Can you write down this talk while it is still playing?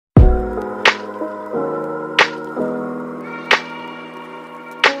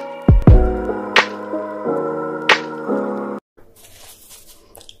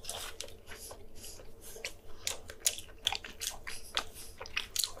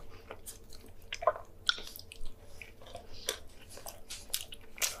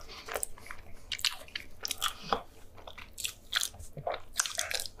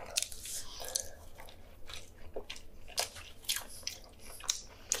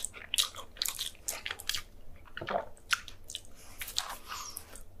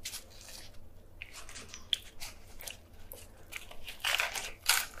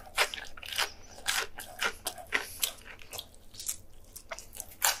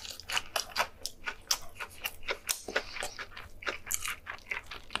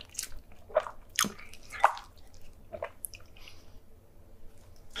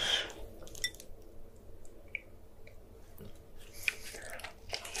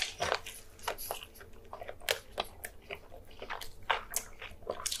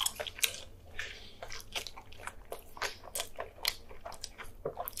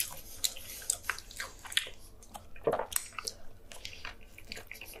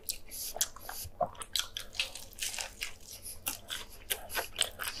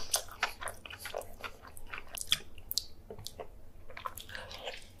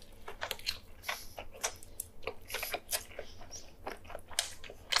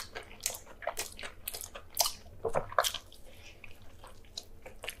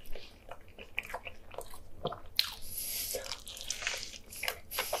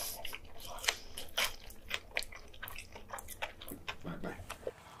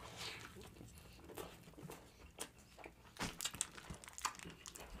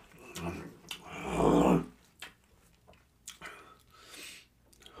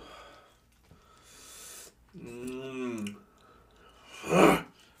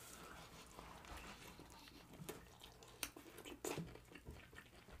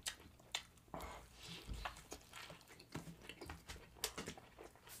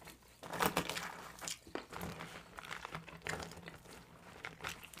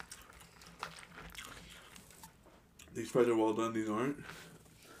These fries are well done, these aren't.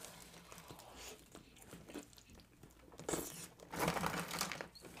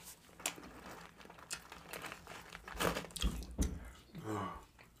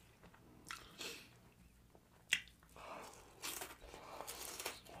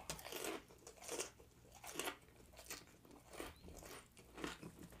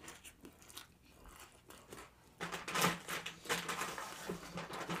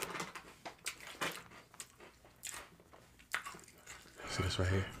 See this right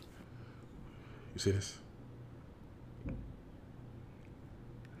here? You see this?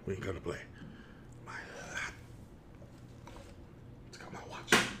 We ain't gonna play. Take out my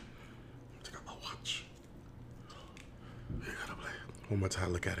watch. Take out my watch. We ain't gonna play. One more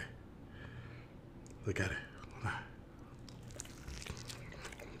time, look at it. Look at it.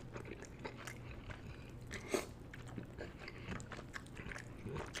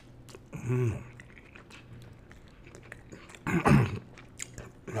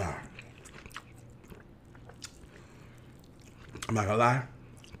 I'm not gonna lie,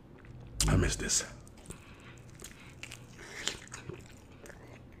 I miss this.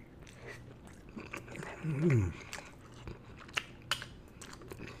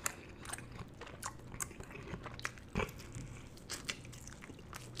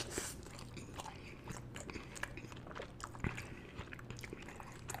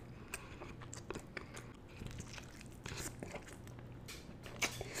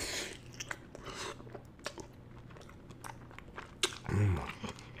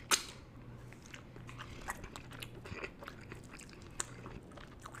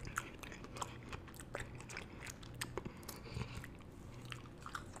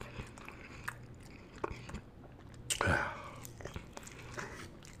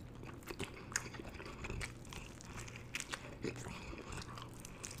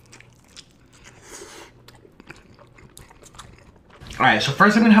 All right, so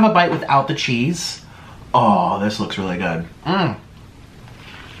first I'm gonna have a bite without the cheese. Oh, this looks really good. Mmm.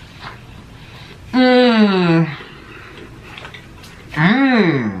 Mmm.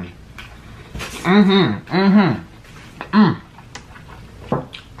 Mmm. Mm-hmm. Mm-hmm. Mmm.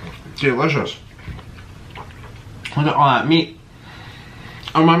 Delicious. Look at all that meat.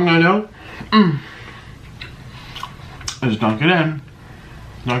 And what I'm gonna do is dunk it in.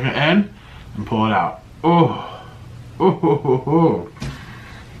 Dunk it in and pull it out. Oh. Oh,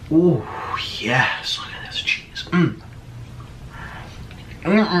 oh, yes, look at this cheese.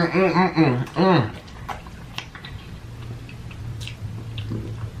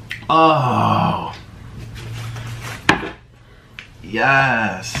 Oh,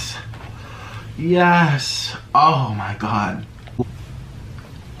 yes, yes, oh my God.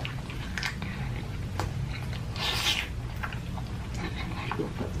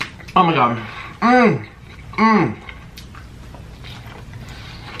 Oh my God.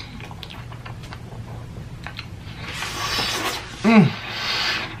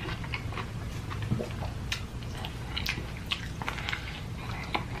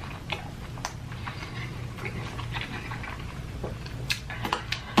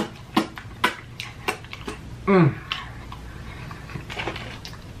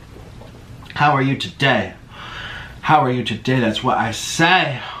 How are you today? How are you today? That's what I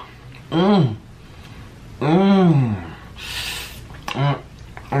say.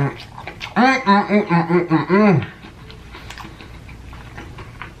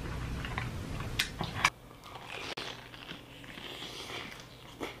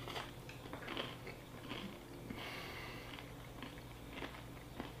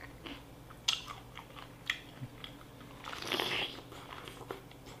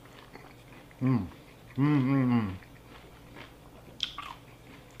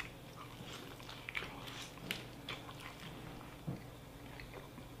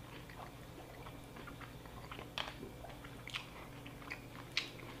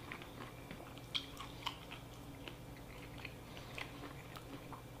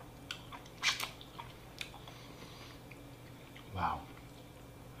 Wow.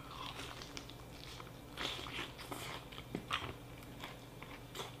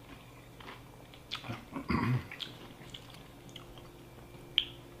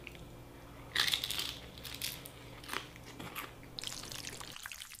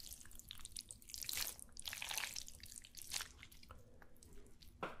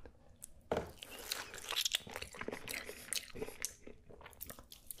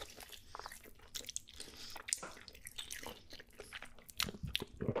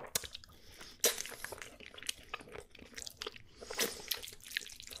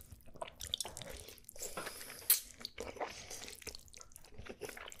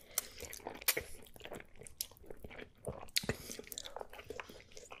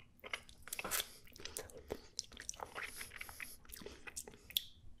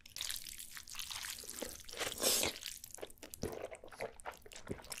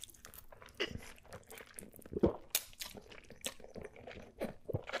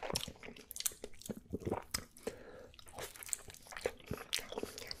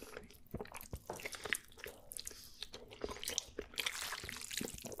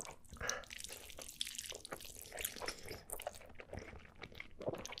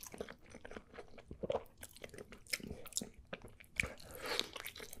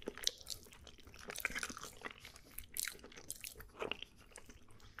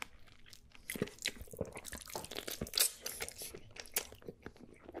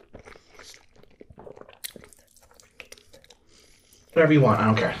 whatever you want. I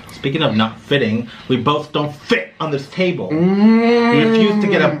don't care. Speaking of not fitting, we both don't fit on this table. He refused to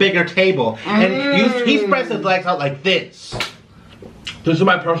get a bigger table. And he spreads his legs out like this. This is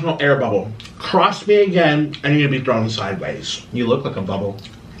my personal air bubble. Cross me again, and you're gonna be thrown sideways. You look like a bubble.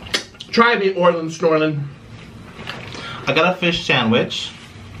 Try me, Orlin Snorlin. I got a fish sandwich.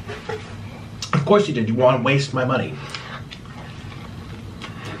 Of course you did. You want to waste my money.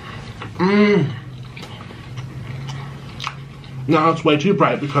 Now it's way too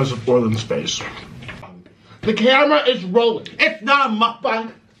bright because of Orlin's face. The camera is rolling. It's not a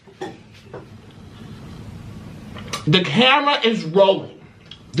mukbang. The camera is rolling.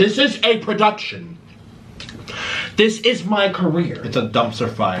 This is a production. This is my career. It's a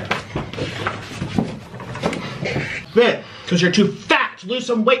dumpster fire. Fit, because you're too fat to lose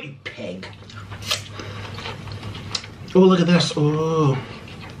some weight, you pig. Oh, look at this. Oh.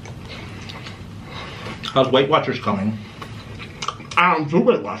 How's Weight Watchers coming? I don't do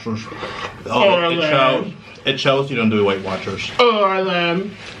Weight Watchers. Oh, it shows. It shows you don't do Weight Watchers.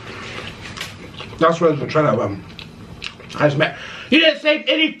 Orlin. That's what I was trying to, I just met. You didn't save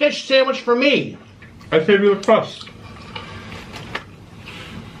any fish sandwich for me. I saved you the crust.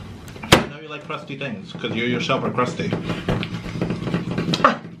 I know you like crusty things, because you yourself are crusty.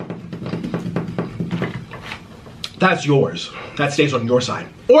 That's yours. That stays on your side.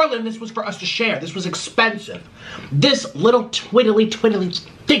 Orlin, this was for us to share. This was expensive. This little twiddly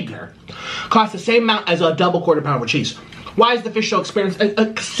finger cost the same amount as a double quarter pounder with cheese. Why is the fish so expensive?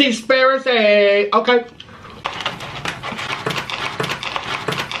 Conspiracy. Okay.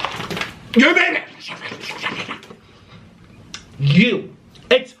 You made it. You.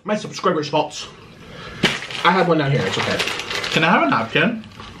 It's my subscribers' fault. I have one down here. It's okay. Can I have a napkin?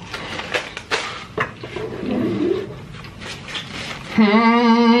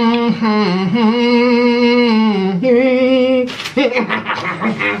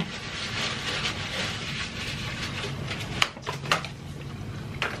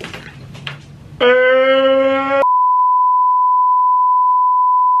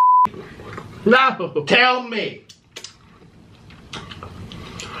 No, tell me.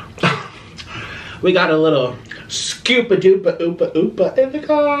 We got a little scoopa doopa oopa oopa in the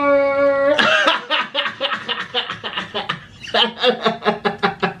car.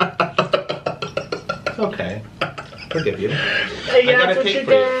 Okay. Forgive you. Hey, that's what you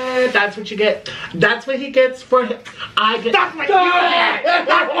get. That's what you get. That's what he gets for him. I get. That's what you get!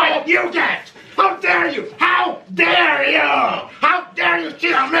 That's what you get! How dare you! How dare you! How dare you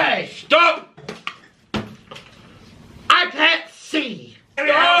cheat on me! Stop! I can't see. How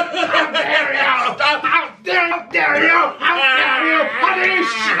dare you! Stop! How dare you! How dare you! How dare you! How dare you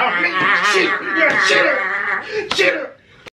cheat on me! Cheat! You're a cheater! Cheater!